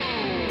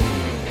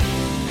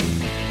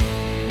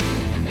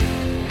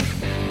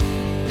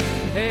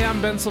Hey,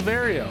 I'm Ben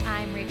Silverio.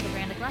 I'm Rachel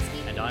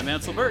Brandegleski. And I'm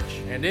Ansel Birch.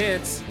 And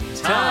it's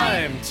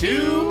time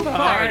to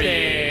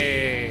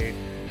party!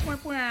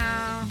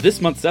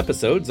 This month's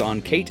episodes on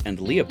Kate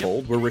and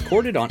Leopold were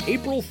recorded on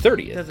April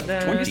 30th,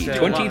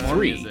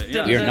 2023.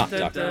 We are not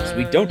doctors.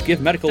 We don't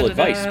give medical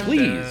advice.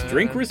 Please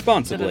drink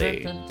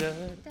responsibly.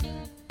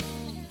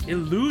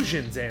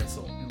 Illusions,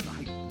 Ansel.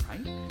 Right?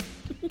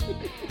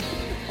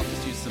 I'll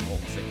just use some old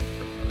singing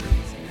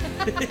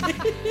for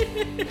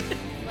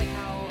Like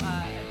how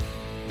my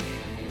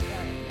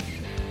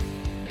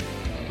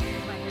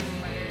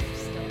grandmother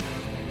still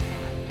has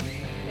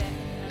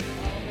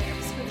all the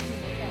episodes we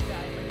make have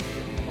died.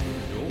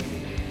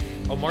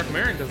 Oh, Mark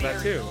Maron does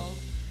that too.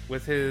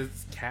 With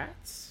his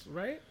cats,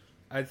 right?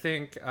 I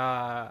think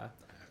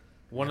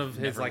one of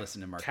his never like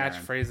listened to Mark Maron.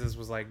 catchphrases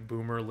was like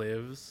 "Boomer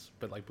lives,"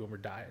 but like Boomer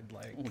died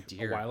like Oh, a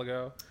dear. while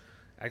ago.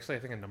 Actually, I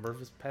think a number of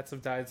his pets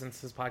have died since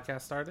his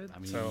podcast started. I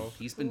mean, so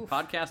he's been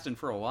podcasting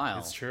for a while.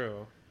 it's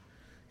true.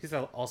 He's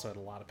also had a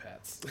lot of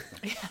pets.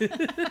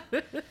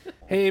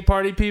 Hey,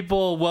 party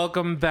people.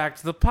 Welcome back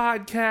to the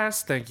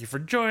podcast. Thank you for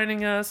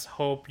joining us.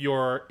 Hope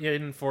you're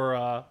in for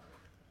a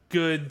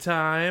good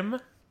time.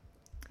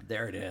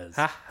 There it is.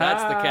 Ha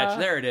That's the ha. catch.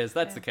 There it is.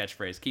 That's the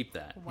catchphrase. Keep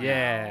that. Wow.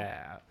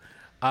 Yeah.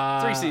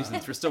 3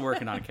 seasons. We're still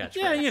working on a catchphrase.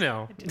 Yeah, you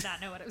know. I did not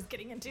know what I was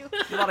getting into.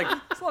 There's a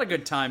lot of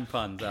good time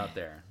puns out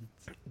there.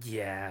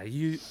 Yeah,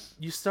 you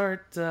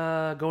start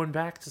going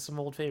back to some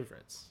old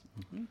favorites.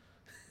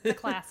 The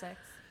classics.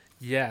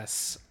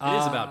 Yes. It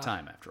is about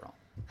time, after all.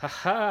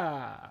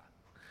 Haha.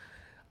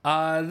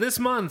 This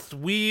month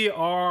we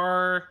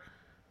are...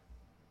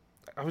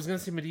 I was going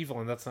to say medieval,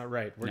 and that's not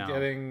right. We're No.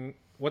 getting...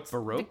 What's...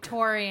 Baroque?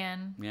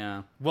 Victorian.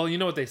 Yeah. Well, you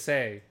know what they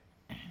say.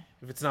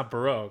 If it's not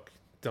Baroque,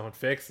 don't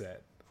fix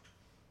it.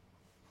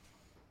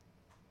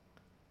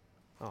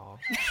 Oh.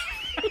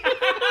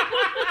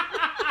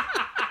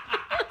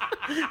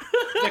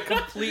 The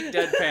complete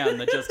deadpan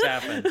that just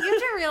happened. You have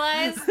to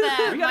realize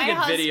that We gotta my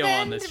get video on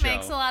husband this show.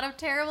 makes a lot of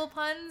terrible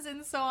puns,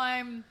 and so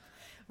I'm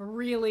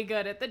really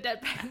good at the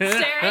deadpan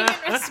staring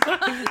in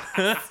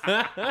response.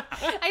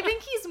 I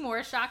think he's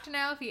more shocked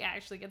now if he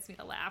actually gets me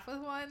to laugh with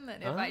one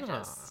than if I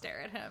just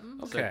stare at him.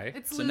 Okay.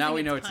 It's So now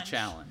we losing know its it's a punch.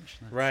 challenge.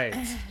 Right.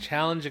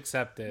 Challenge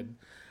accepted.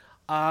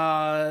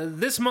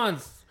 This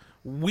month,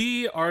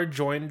 we are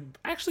joined...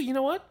 Actually, you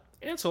know what?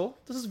 Ansel,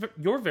 this is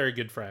your very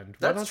good friend.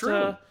 That's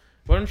true.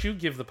 Why don't you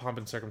give the pomp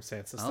and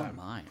circumstance this Oh time?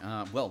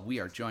 my. Well, we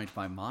are joined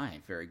by my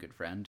very good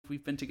friend.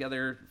 We've been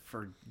together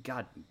for,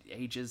 God,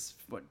 ages.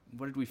 What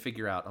did we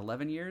figure out?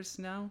 11 years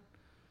now?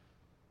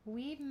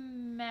 We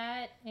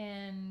met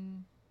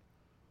in...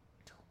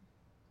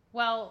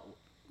 Well,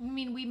 I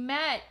mean, we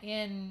met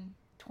in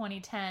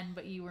 2010,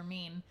 but you were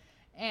mean.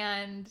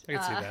 And I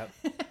can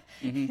see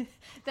that.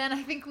 then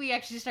I think we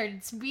actually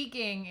started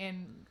speaking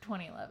in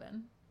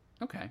 2011.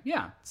 Okay,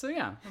 yeah. So,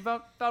 yeah,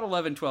 about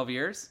 11, 12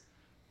 years.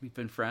 We've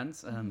been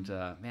friends. And,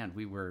 man,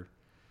 we were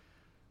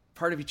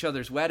part of each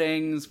other's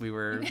weddings. We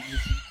were...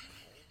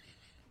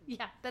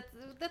 Yeah,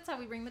 that's how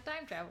we bring the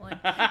time travel in.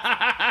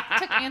 It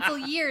took Ansel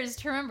years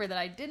to remember that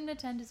I didn't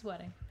attend his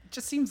wedding. It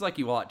just seems like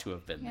you ought to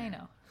have been Yeah,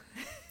 there.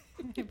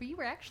 I know. But you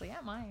were actually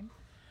at mine.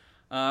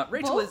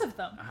 Rachel Both is, of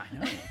them. I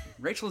know.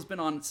 Rachel has been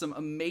on some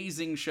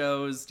amazing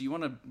shows. Do you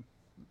want to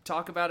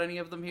talk about any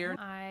of them here?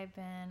 I've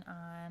been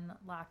on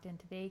Locked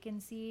Into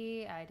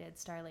Vacancy. I did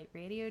Starlight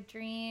Radio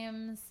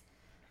Dreams.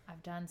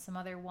 I've done some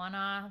other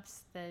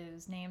one-offs.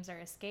 Those names are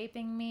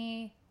escaping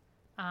me.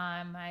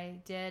 I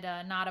did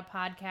not a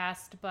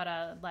podcast, but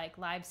a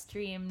live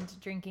streamed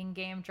drinking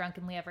game,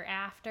 Drunkenly Ever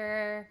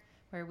After,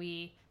 where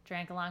we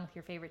drank along with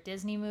your favorite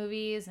Disney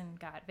movies and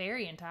got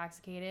very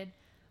intoxicated.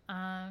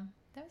 That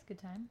was a good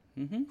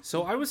time.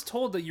 So I was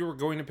told that you were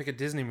going to pick a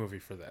Disney movie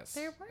for this.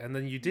 There weren't and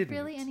then you didn't.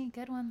 really any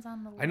good ones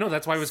on the list. I know,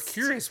 that's why I was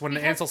curious when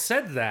Because- Ansel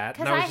said that.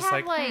 And I was just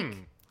like,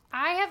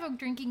 I have a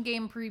drinking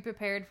game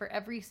pre-prepared for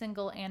every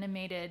single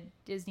animated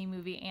Disney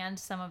movie and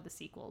some of the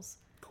sequels.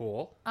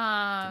 Cool.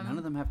 None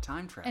of them have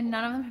time travel. And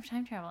none of them have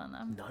time travel in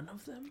them. None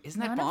of them? Isn't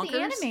that None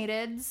bonkers? of the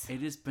animateds.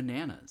 It is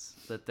bananas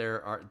that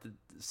there are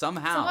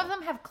somehow. Some of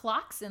them have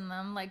clocks in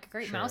them. Like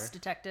Great Sure. Mouse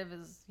Detective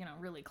is,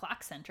 really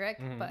clock-centric,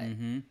 but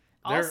They're-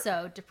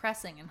 also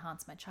depressing and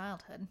haunts my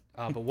childhood.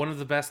 But one of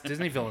the best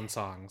Disney villain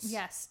songs.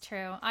 Yes,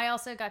 true. I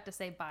also got to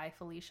say bye,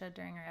 Felicia,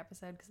 during our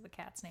episode because the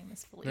cat's name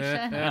is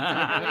Felicia.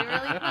 really,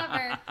 really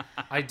clever.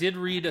 I did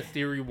read a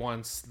theory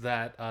once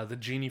that the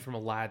genie from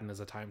Aladdin is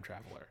a time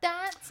traveler.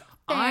 That's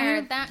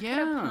fair. That could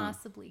have yeah.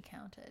 possibly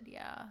counted,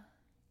 yeah.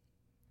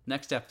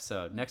 Next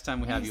episode. Next time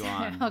we have you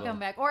on. I'll we'll- come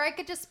back. Or I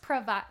could just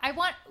provide...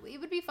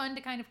 It would be fun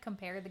to kind of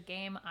compare the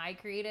game I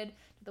created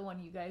to the one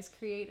you guys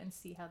create and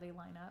see how they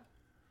line up.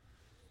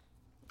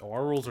 Oh,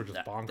 our rules are just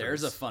bonkers.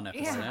 There's a fun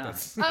episode. Yeah. Yeah.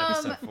 That's-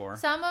 Episode 4.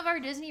 Some of our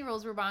Disney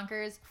rules were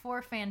bonkers.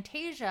 For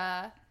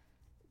Fantasia,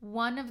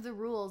 one of the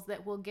rules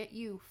that will get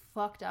you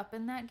fucked up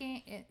in that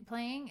game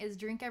playing is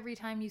drink every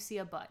time you see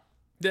a butt.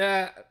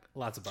 Yeah,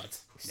 lots of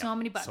butts. So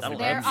many butts. So many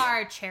There butts.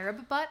 are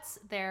cherub butts.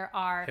 There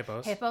are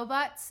Hippos. hippo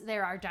butts.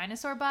 There are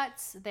dinosaur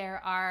butts. There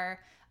are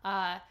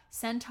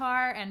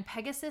centaur and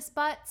Pegasus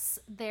butts.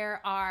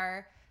 There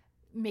are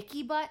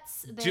Mickey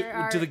butts.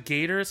 Do the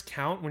gators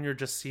count when you're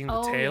just seeing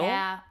the tail? Oh,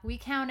 yeah. We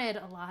counted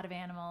a lot of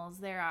animals.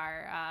 There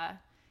are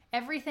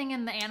everything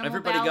in the animal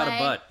Everybody ballet. got a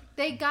butt.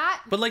 They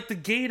got... But like the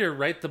gator,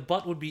 right? The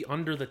butt would be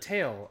under the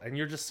tail, and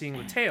you're just seeing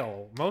the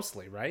tail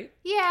mostly, right?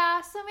 Yeah,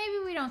 so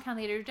maybe we don't count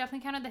the gators. We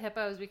definitely counted the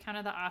hippos. We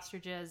counted the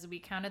ostriches. We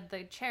counted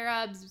the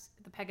cherubs,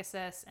 the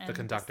Pegasus, and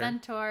the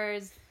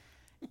centaurs.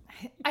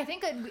 I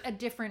think a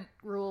different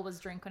rule was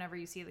drink whenever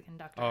you see the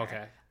conductor. Oh,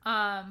 okay.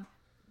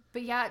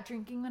 But yeah,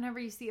 drinking whenever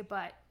you see a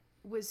butt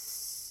was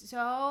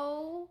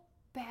so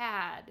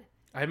bad.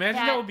 I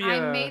imagine that would be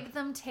I made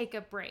them take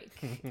a break.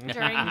 During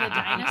the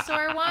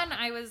dinosaur one,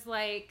 I was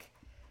like,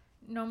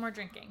 no more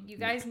drinking. You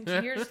guys,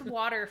 here's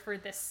water for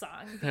this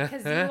song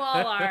because you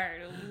all are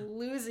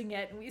losing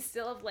it and we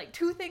still have like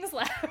 2 things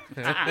left.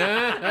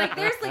 Like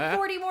there's like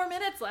 40 more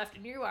minutes left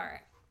and you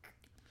are...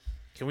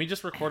 Can we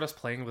just record us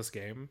playing this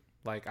game?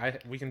 Like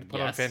we can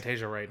put on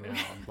Fantasia right now.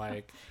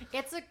 Like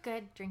it's a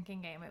good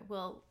drinking game.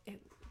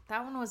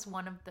 That one was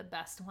one of the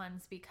best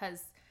ones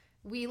because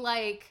we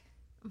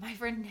my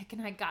friend Nick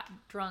and I got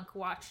drunk,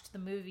 watched the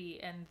movie,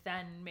 and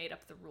then made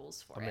up the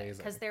rules for it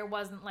because there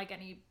wasn't like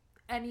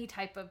any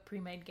type of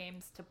pre-made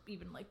games to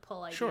even like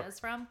pull ideas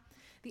from.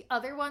 The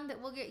other one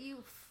that will get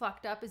you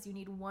fucked up is you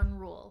need 1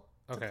 rule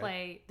to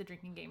play the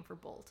drinking game for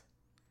Bolt.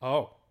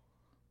 Oh.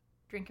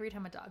 Drink every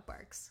time a dog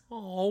barks.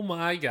 Oh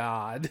my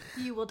God.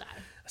 You will die.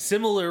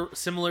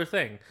 Similar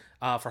thing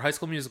for High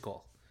School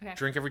Musical. Okay.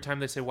 Drink every time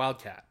they say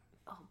Wildcat.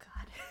 Oh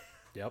God.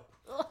 Yep.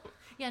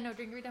 Yeah, no,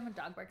 drink every time a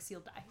dog barks, you'll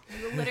die.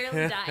 You will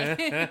literally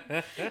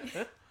die.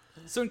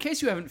 So in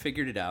case you haven't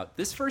figured it out,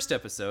 this first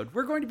episode,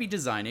 we're going to be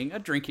designing a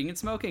drinking and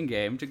smoking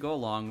game to go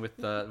along with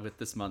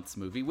this month's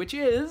movie, which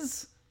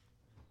is...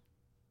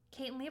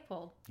 Kate and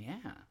Leopold. Yeah.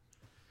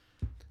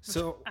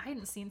 So I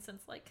hadn't seen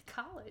since like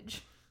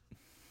college.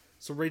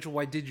 So Rachel,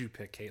 why did you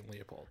pick Kate and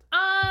Leopold?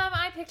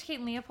 I picked Kate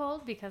and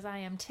Leopold because I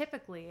am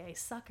typically a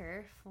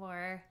sucker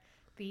for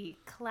the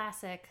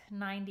classic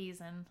 90s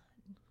and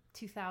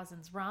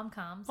 2000s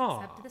rom-coms,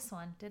 except this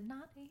one did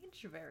not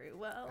age very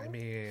well. I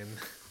mean,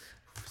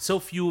 so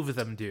few of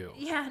them do.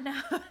 Yeah,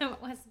 no,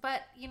 it was.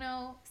 But,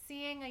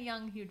 seeing a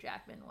young Hugh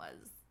Jackman was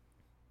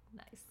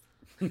nice.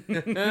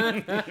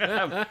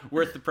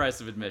 Worth the price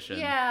of admission.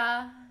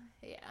 Yeah,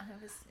 it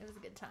was a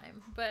good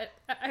time. But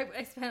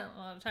I spent a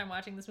lot of time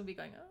watching this movie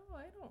going, oh,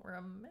 I don't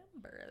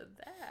remember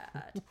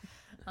that.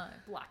 I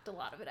blocked a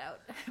lot of it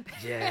out.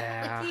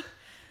 Yeah.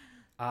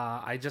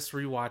 I just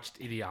rewatched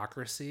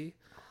Idiocracy.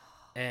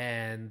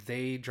 And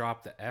they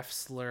drop the F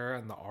slur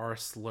and the R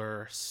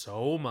slur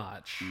so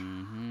much.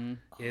 Mm-hmm.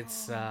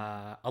 It's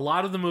a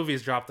lot of the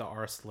movies drop the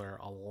R slur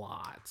a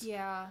lot.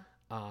 Yeah.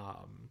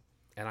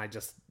 And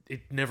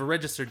it never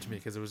registered to me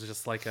because it was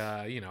just like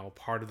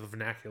part of the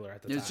vernacular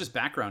at the time. It was just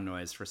background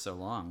noise for so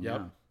long. Yep.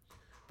 Yeah.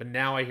 But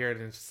now I hear it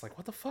and it's just like,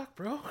 what the fuck,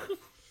 bro?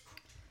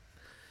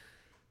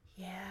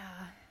 Yeah.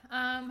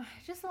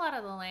 Just a lot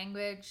of the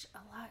language,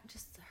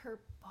 just her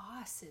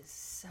boss is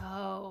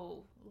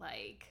so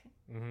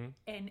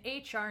an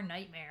HR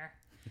nightmare.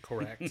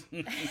 Correct.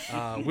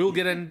 We'll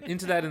get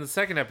into that in the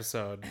second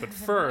episode, but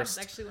first...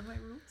 That's actually one of my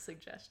rule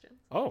suggestions.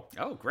 Oh,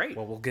 great.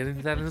 Well, we'll get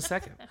into that in a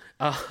second.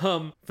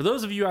 For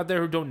those of you out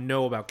there who don't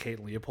know about Kate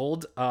and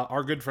Leopold,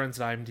 our good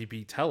friends at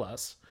IMDb tell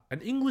us,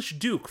 an English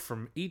duke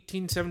from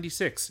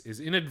 1876 is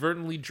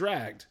inadvertently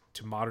dragged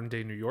to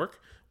modern-day New York,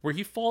 where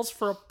he falls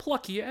for a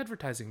plucky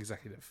advertising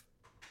executive.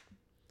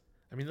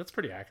 I mean, that's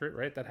pretty accurate,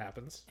 right? That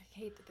happens. I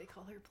hate that they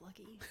call her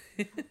plucky.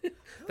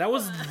 That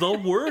was the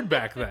word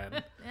back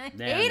then. I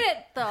hate it,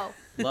 though.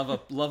 Love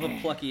a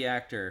plucky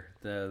actor.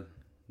 The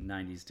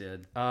 90s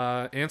did.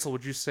 Ansel,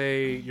 would you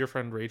say your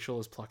friend Rachel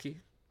is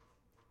plucky?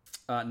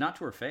 Not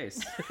to her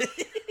face.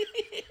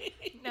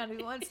 Now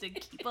he wants to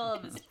keep all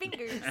of his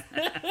fingers.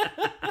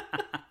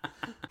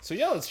 So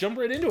yeah, let's jump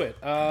right into it.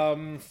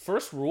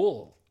 First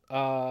rule.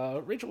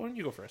 Rachel, why don't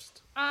you go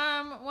first?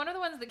 One of the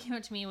ones that came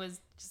up to me was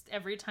just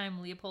every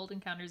time Leopold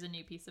encounters a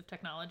new piece of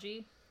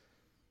technology.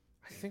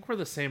 I think we're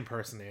the same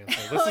person,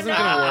 Ansel. This isn't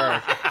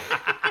gonna work.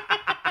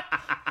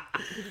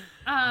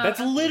 That's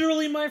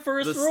literally my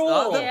first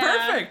rule.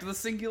 Perfect. The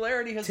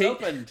singularity has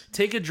opened.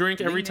 Take a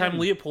drink every time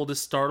Leopold is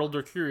startled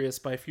or curious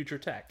by future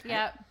tech.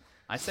 Yep.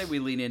 I say we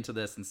lean into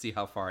this and see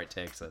how far it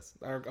takes us.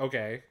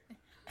 Okay.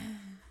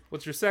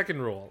 What's your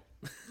second rule?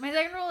 My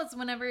second rule is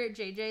whenever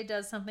JJ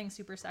does something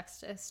super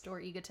sexist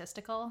or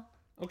egotistical.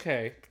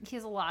 Okay. He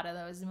has a lot of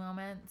those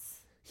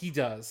moments. He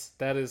does.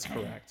 That is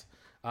correct.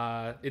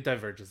 It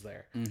diverges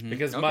there. Mm-hmm.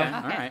 Because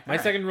my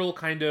second rule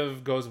kind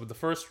of goes with the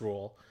first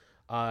rule.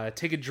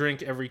 Take a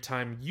drink every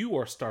time you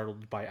are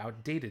startled by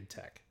outdated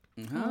tech.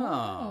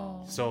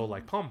 Oh. So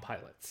like Palm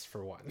Pilots,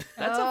 for one.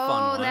 That's a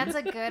fun one. Oh, that's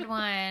a good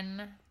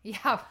one.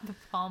 Yeah, the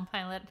Palm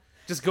Pilot.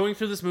 Just going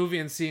through this movie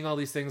and seeing all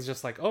these things,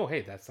 just like, oh,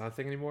 hey, that's not a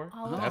thing anymore.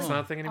 That's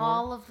not a thing anymore.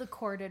 All of the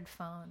corded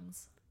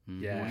phones.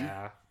 Mm-hmm.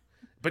 Yeah.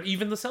 But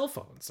even the cell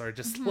phones are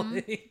just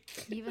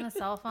like... Even the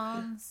cell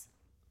phones.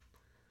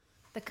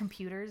 The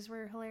computers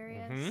were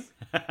hilarious.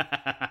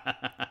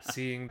 Mm-hmm.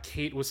 seeing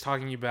Kate was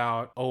talking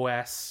about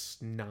OS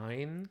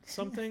 9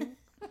 something.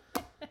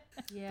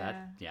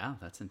 Yeah.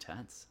 That's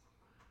intense.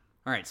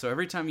 All right, so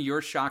every time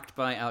you're shocked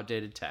by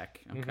outdated tech,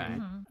 okay.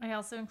 I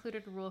also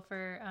included a rule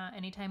for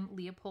anytime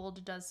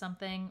Leopold does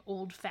something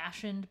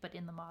old-fashioned but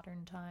in the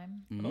modern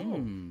time.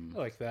 Oh,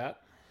 I like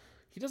that.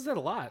 He does that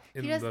a lot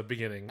in the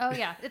beginning. Oh,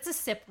 yeah. It's a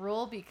sip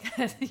rule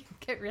because you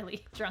get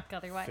really drunk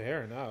otherwise.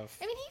 Fair enough.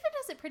 I mean, he even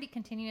does it pretty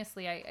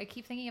continuously. I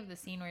keep thinking of the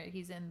scene where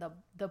he's in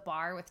the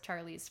bar with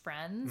Charlie's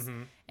friends,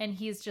 and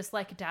he's just,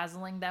 like,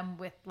 dazzling them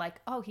with,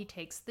 like, oh, he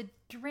takes the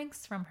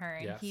drinks from her,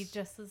 and he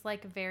just is,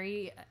 like,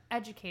 very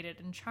educated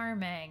and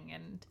charming,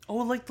 and... Oh,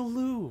 like the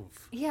Louvre.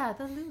 Yeah,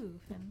 the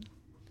Louvre.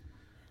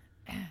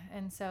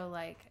 And so,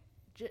 like,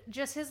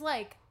 just his,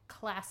 like,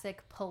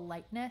 classic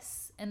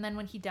politeness, and then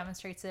when he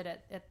demonstrates it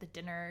at the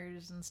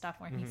dinners and stuff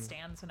where he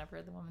stands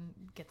whenever the woman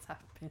gets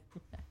up.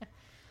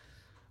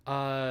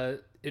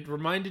 It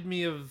reminded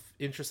me of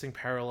interesting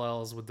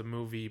parallels with the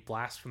movie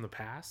Blast from the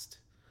Past.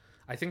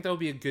 I think that would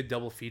be a good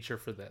double feature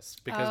for this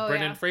because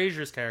Brendan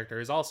Fraser's character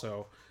is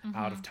also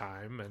out of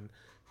time and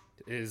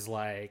is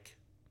like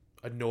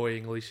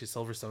annoying Alicia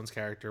Silverstone's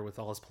character with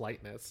all his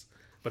politeness,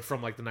 but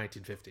from like the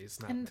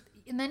 1950s.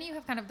 And then you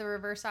have kind of the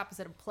reverse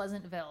opposite of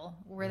Pleasantville,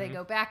 where they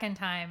go back in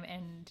time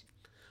and...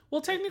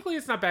 Well, technically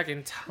it's not back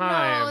in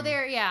time.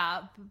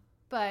 No,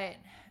 but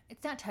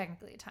it's not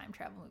technically a time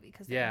travel movie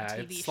because they're a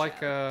TV it's show.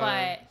 like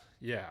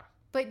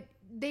But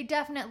they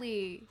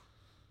definitely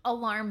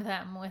alarm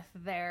them with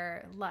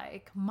their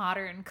like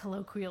modern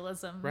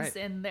colloquialisms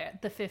in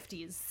the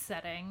 50s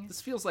setting.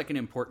 This feels like an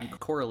important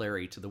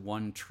corollary to the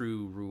one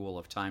true rule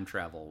of time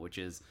travel, which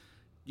is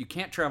you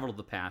can't travel to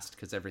the past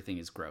because everything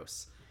is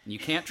gross. And you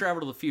can't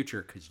travel to the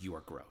future because you are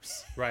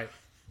gross. Right.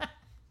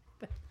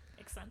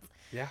 Makes sense.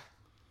 Yeah.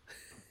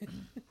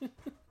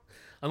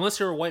 Unless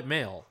you're a white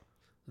male,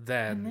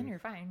 then you're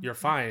fine. You're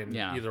fine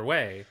either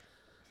way.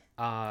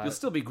 You'll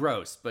still be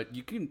gross, but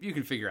you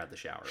can figure out the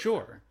shower.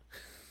 Sure.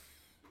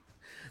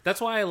 That's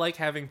why I like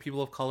having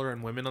people of color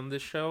and women on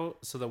this show,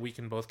 so that we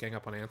can both gang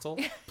up on Ansel.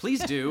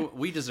 Please do.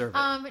 We deserve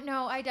it.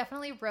 No, I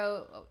definitely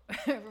wrote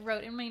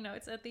in my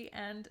notes at the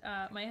end.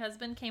 My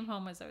husband came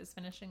home as I was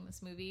finishing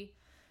this movie,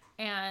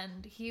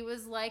 and he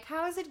was like,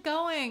 "How is it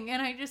going?"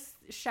 And I just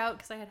shout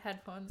because I had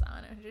headphones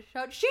on. I just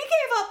shout, "She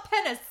gave up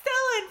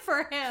penicillin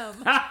for him."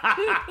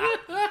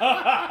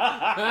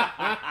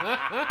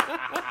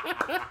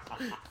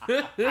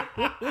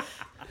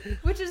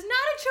 Which is not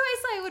a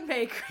choice I would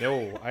make.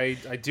 No, I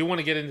do want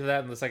to get into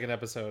that in the second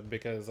episode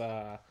because,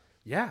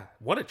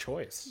 what a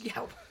choice. Yeah,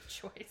 what a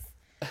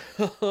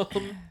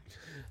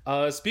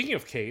choice. Speaking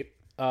of Kate,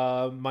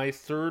 my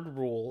third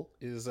rule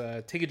is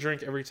take a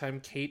drink every time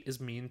Kate is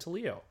mean to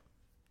Leo.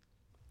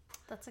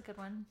 That's a good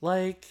one.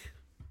 Like,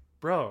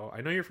 bro,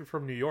 I know you're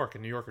from New York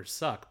and New Yorkers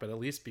suck, but at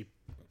least be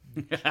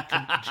genius.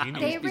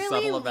 They Be really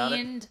subtle about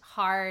leaned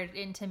hard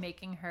into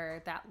making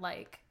her that,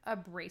 like,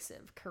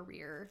 abrasive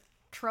career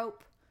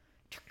trope.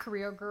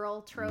 Career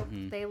girl trope.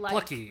 They like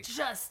Plucky.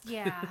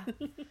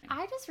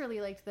 I just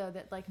really liked though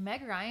that like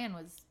Meg Ryan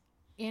was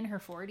in her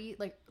 40s,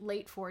 like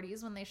late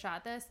 40s when they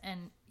shot this,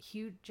 and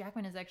Hugh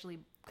Jackman is actually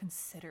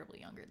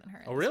considerably younger than her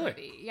in this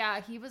movie.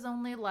 Yeah, he was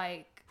only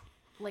like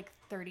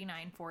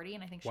 39, 40,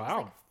 and I think she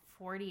was like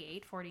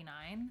 48,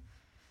 49.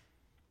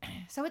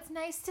 So it's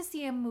nice to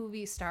see a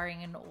movie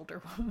starring an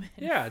older woman.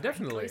 Yeah,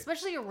 definitely.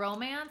 Especially a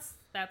romance.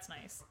 That's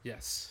nice.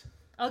 Yes.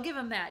 I'll give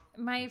him that.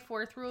 My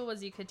fourth rule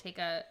was you could take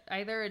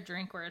either a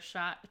drink or a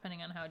shot,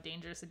 depending on how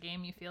dangerous a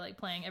game you feel like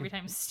playing, every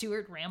time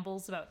Stuart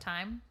rambles about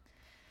time.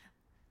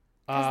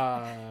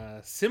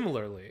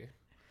 Similarly,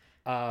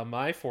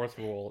 my fourth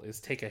rule is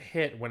take a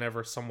hit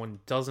whenever someone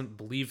doesn't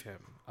believe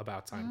him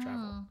about time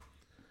travel.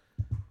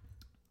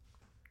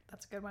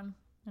 That's a good one.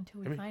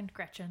 Until we find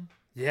Gretchen.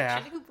 Yeah.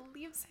 Gretchen who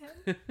believes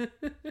him.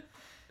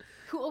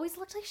 Who always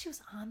looked like she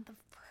was on the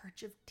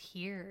verge of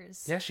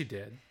tears. Yeah, she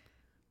did.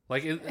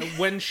 Like,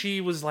 when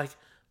she was like,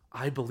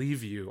 I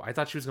believe you, I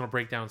thought she was going to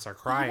break down and start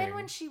crying. Even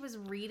when she was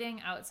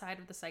reading outside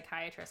of the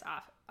psychiatrist's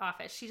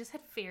office, she just had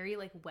very,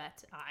 like,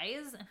 wet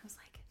eyes. And I was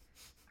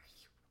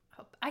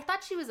like, I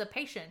thought she was a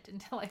patient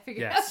until I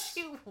figured out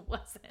she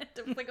wasn't.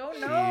 I was like, oh,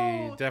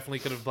 no. She definitely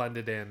could have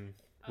blended in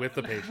with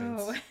the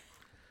patients.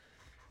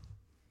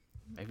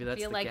 Maybe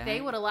that's I feel like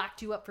they would have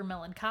locked you up for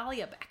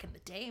melancholia back in the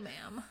day,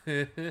 ma'am.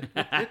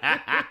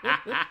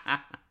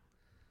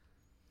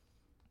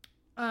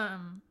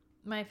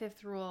 My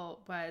fifth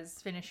rule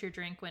was finish your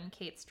drink when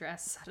Kate's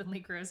dress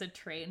suddenly grows a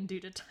train due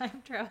to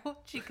time travel.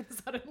 She can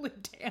suddenly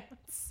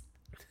dance.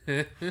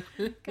 Got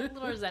a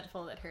little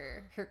resentful that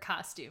her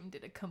costume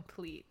did the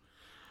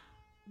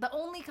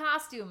only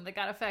costume that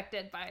got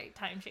affected by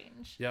time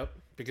change. Yep,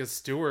 because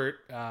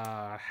Stuart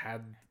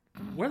had...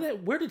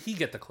 Where did he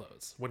get the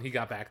clothes when he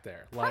got back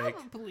there? Like,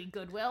 probably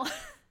Goodwill.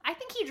 I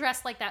think he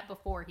dressed like that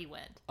before he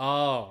went.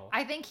 Oh.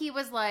 I think he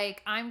was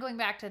like, I'm going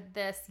back to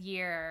this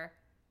year...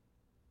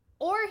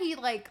 or he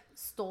like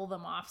stole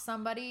them off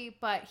somebody,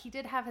 but he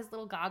did have his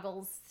little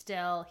goggles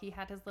still. He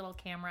had his little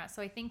camera.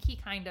 So I think he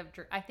kind of,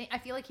 I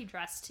feel like he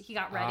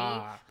got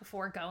ready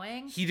before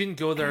going. He didn't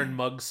go there and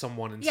mug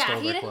someone and steal their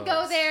clothes. Yeah, he didn't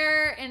go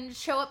there and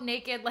show up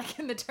naked like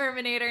in the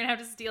Terminator and have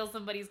to steal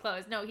somebody's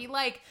clothes. No, he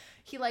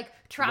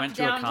tropped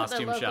down to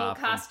the local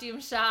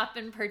costume shop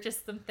and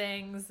purchased some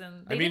things,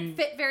 and they didn't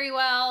fit very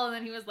well. And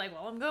then he was like,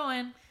 "Well, I'm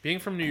going." Being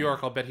from New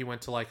York, I'll bet he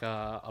went to like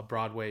a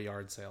Broadway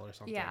yard sale or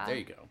something. Yeah, there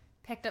you go.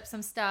 Picked up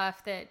some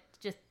stuff that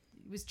just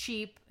was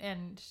cheap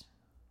and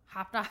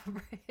hopped off a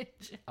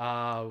bridge.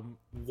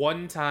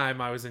 One time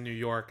I was in New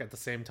York at the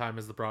same time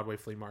as the Broadway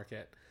flea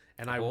market,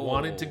 and I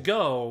wanted to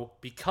go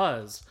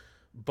because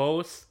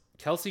both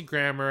Kelsey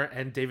Grammer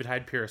and David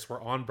Hyde Pierce were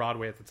on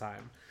Broadway at the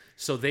time.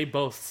 So they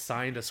both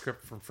signed a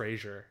script from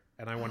Frasier,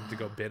 and I wanted to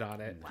go bid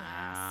on it.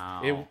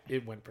 Wow.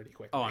 It went pretty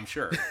quick. Oh, I'm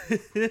sure.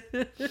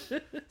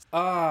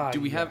 Do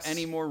we have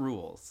any more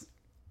rules?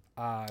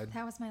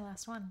 That was my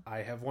last one. I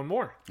have one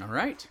more. All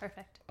right.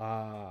 Perfect.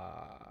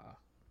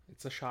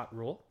 It's a shot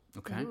rule.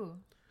 Okay. Ooh.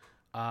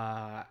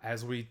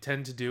 As I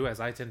tend to do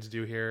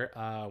here,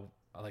 I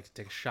like to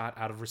take a shot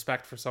out of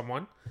respect for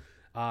someone.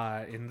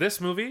 In this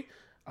movie,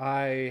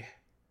 I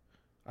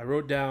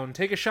wrote down,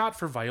 take a shot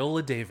for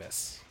Viola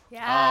Davis.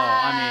 Yes. Oh,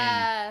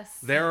 I mean,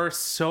 there are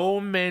so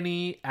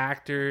many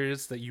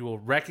actors that you will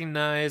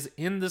recognize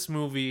in this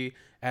movie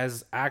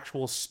as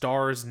actual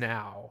stars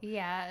now.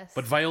 Yes.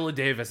 But Viola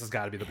Davis has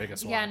got to be the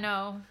biggest one. Yeah,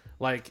 no.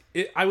 Like,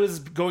 I was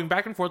going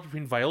back and forth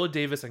between Viola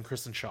Davis and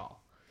Kristen Shaw.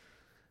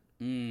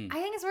 I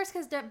think it's worse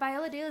because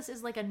Viola Davis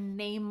is like a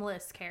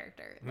nameless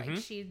character. Like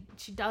she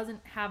doesn't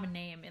have a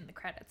name in the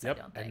credits. Yep.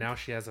 I don't think. And now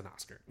she has an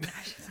Oscar.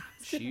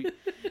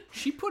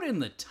 she put in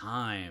the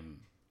time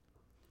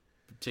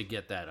to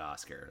get that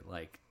Oscar.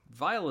 Like,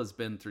 Viola's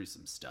been through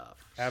some stuff.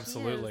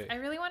 Absolutely. I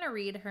really want to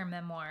read her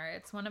memoir.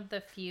 It's one of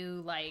the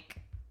few, like,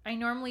 I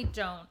normally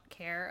don't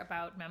care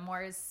about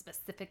memoirs,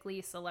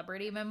 specifically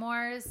celebrity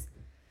memoirs.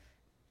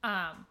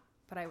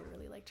 But I would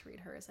really like to read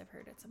hers. I've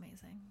heard it's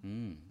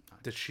amazing.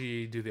 Did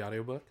she do the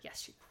audiobook?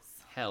 Yes, she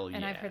does. Hell yeah.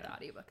 And I've heard the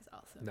audiobook is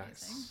also amazing.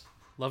 Nice.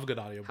 Love a good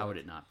audiobook. How would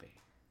it not be?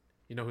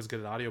 You know who's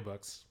good at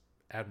audiobooks?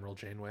 Admiral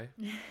Janeway.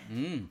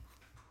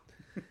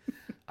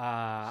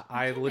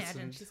 I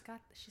listened. She's got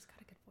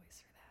a good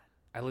voice for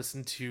that. I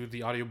listened to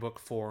the audiobook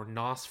for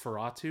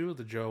Nosferatu,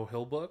 the Joe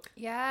Hill book.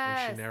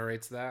 Yes. And she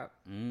narrates that.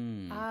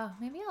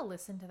 Maybe I'll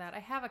listen to that. I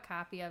have a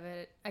copy of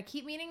it. I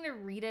keep meaning to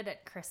read it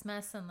at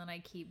Christmas, and then I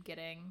keep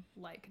getting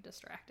like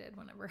distracted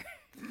whenever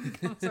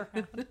it comes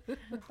around.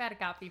 I've had a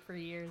copy for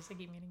years. I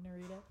keep meaning to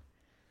read it.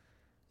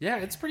 Yeah,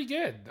 it's pretty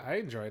good. I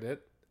enjoyed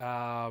it.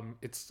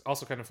 It's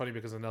also kind of funny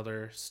because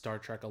another Star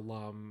Trek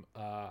alum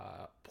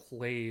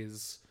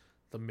plays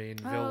the main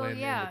villain in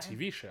the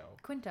TV show.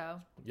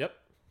 Quinto. Yep.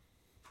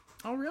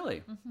 Oh,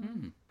 really?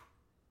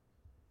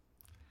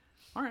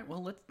 All right,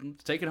 well,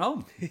 let's take it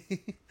home.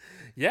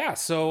 Yeah,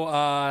 so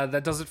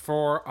that does it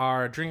for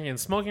our drinking and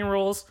smoking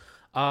rules.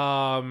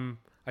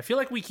 I feel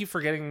like we keep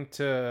forgetting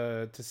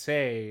to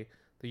say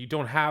that you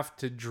don't have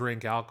to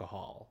drink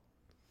alcohol.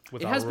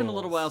 It has been a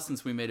little while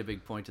since we made a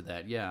big point of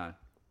that, yeah.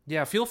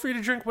 Yeah, feel free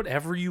to drink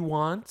whatever you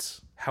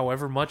want,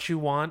 however much you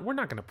want. We're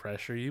not going to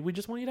pressure you. We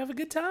just want you to have a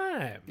good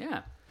time.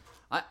 Yeah.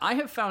 I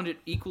have found it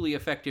equally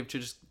effective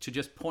to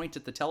just point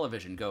at the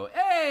television, go,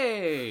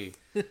 hey!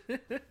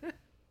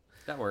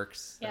 That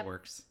works. Yep. That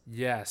works.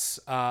 Yes.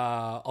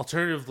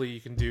 Alternatively,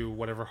 you can do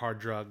whatever hard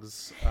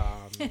drugs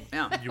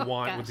you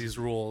want with these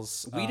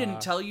rules. We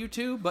didn't tell you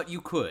to, but you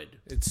could.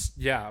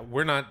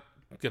 We're not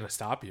going to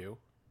stop you.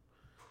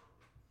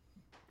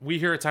 We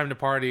here at Time to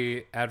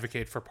Party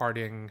advocate for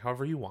partying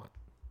however you want.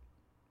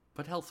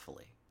 But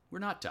healthfully. We're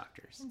not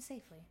doctors. And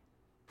safely.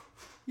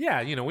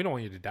 Yeah, we don't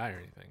want you to die or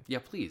anything. Yeah,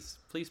 please.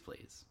 Please,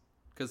 please.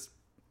 Because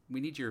we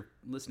need your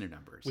listener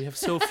numbers. We have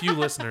so few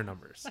listener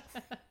numbers.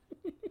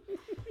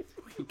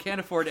 We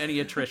can't afford any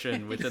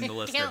attrition within the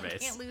listener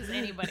base. Can't lose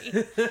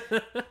anybody.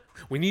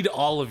 We need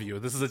all of you.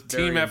 This is a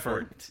team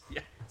effort.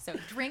 Yeah. So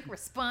drink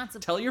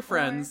responsibly. Tell your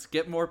friends.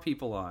 Get more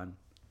people on.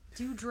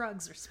 Do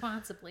drugs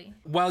responsibly.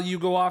 While you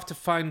go off to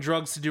find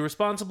drugs to do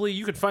responsibly,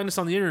 you can find us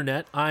on the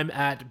internet. I'm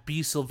at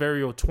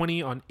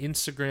bsilverio20 on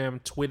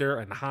Instagram, Twitter,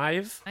 and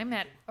Hive. I'm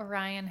at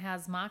Orion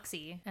Has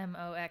Moxie,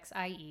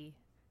 Moxie,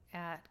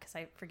 because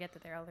I forget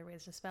that there are other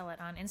ways to spell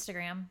it, on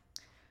Instagram.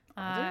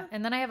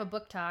 And then I have a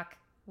book talk,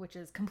 which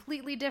is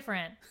completely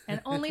different and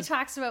only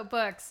talks about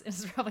books.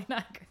 It's probably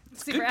not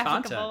super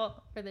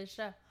applicable for this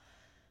show.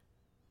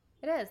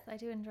 It is. I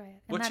do enjoy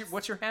it. And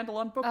What's your handle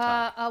on book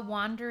talk? A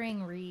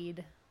wandering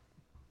read.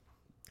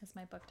 Is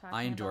my book talk.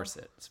 I endorse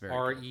it. It's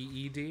very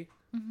REED?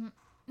 Mm-hmm.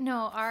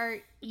 No,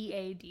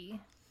 READ.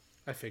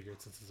 I figured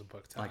since it's a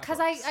book talk. Because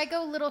I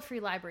go little free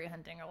library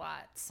hunting a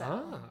lot.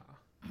 So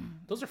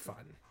those are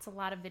fun. It's a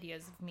lot of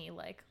videos of me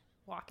like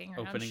walking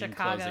around opening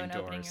Chicago and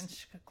opening and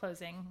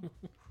closing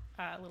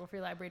little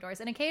free library doors,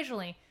 and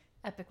occasionally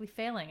epically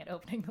failing at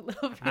opening the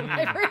little free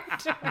library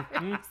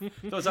doors.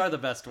 Those are the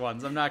best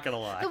ones. I'm not gonna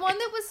lie. The one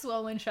that was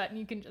swollen shut, and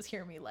you can just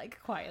hear me like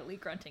quietly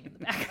grunting in the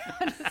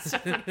background. It's so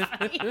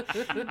funny.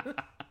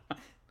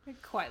 I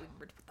quietly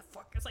remembered what the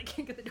fuck as I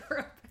can't get the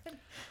door open.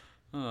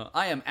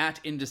 I am at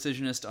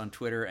Indecisionist on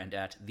Twitter and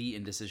at The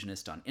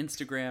Indecisionist on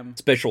Instagram.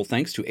 Special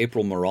thanks to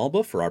April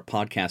Moralba for our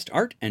podcast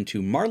art and to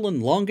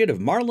Marlon Longett of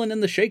Marlon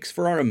and the Shakes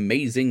for our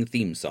amazing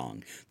theme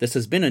song. This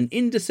has been an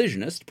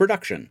Indecisionist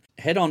production.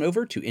 Head on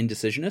over to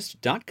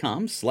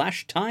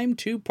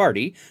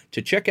indecisionist.com/time2party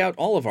to check out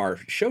all of our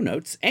show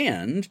notes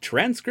and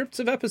transcripts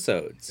of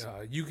episodes.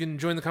 You can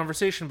join the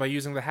conversation by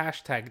using the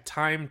hashtag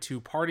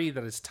time2party.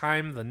 That is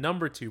time, the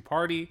number 2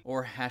 party.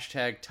 Or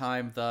hashtag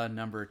time the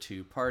number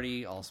 2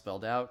 party, all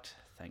spelled out,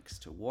 thanks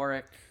to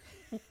Warwick.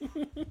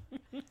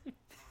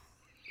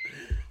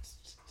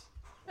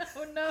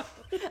 Oh no.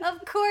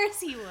 Of course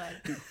he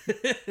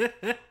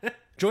would.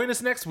 Join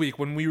us next week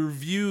when we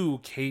review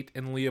Kate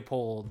and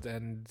Leopold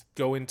and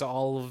go into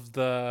all of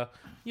the,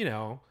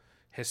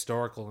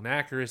 historical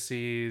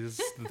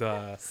inaccuracies,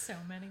 So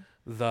many.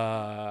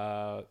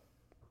 I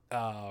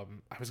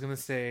was going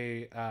to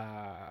say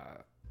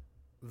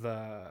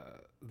the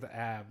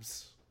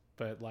abs,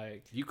 but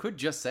like You could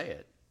just say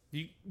it.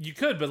 you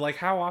could, but like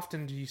how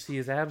often do you see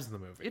his abs in the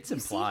movie? It's You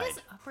implied. see his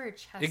upper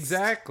chest.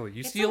 Exactly.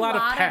 You It's see a lot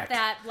of pec. of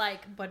that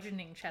like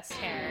budgeting chest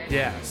hair.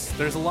 Yes,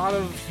 there's a lot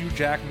of Hugh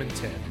Jackman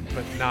tit,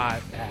 but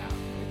not ab.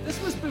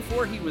 This was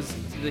before he was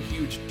the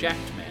huge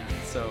jacked man,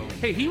 so...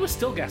 Hey, he was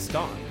still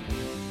Gaston.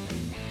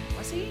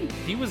 Was he?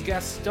 He was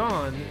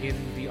Gaston in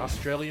the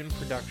Australian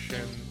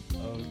production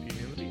of Beauty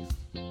and the Beast.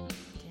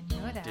 Didn't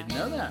know that. Didn't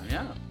know that,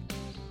 yeah.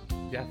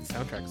 Yeah, the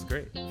soundtrack's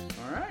great. All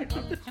right.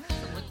 I'm gonna have to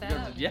look that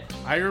up. Yeah.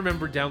 I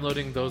remember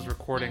downloading those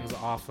recordings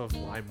off of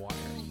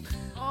LimeWire.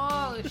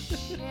 Oh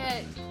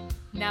shit.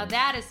 Now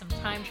that is some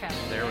time travel.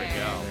 There we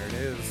go. There it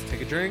is.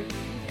 Take a drink.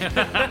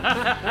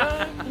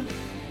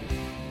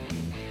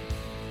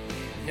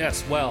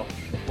 Yes, well,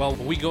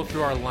 we go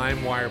through our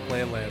LimeWire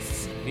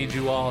playlists. Need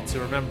you all to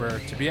remember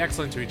to be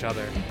excellent to each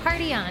other.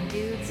 Party on,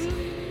 dudes.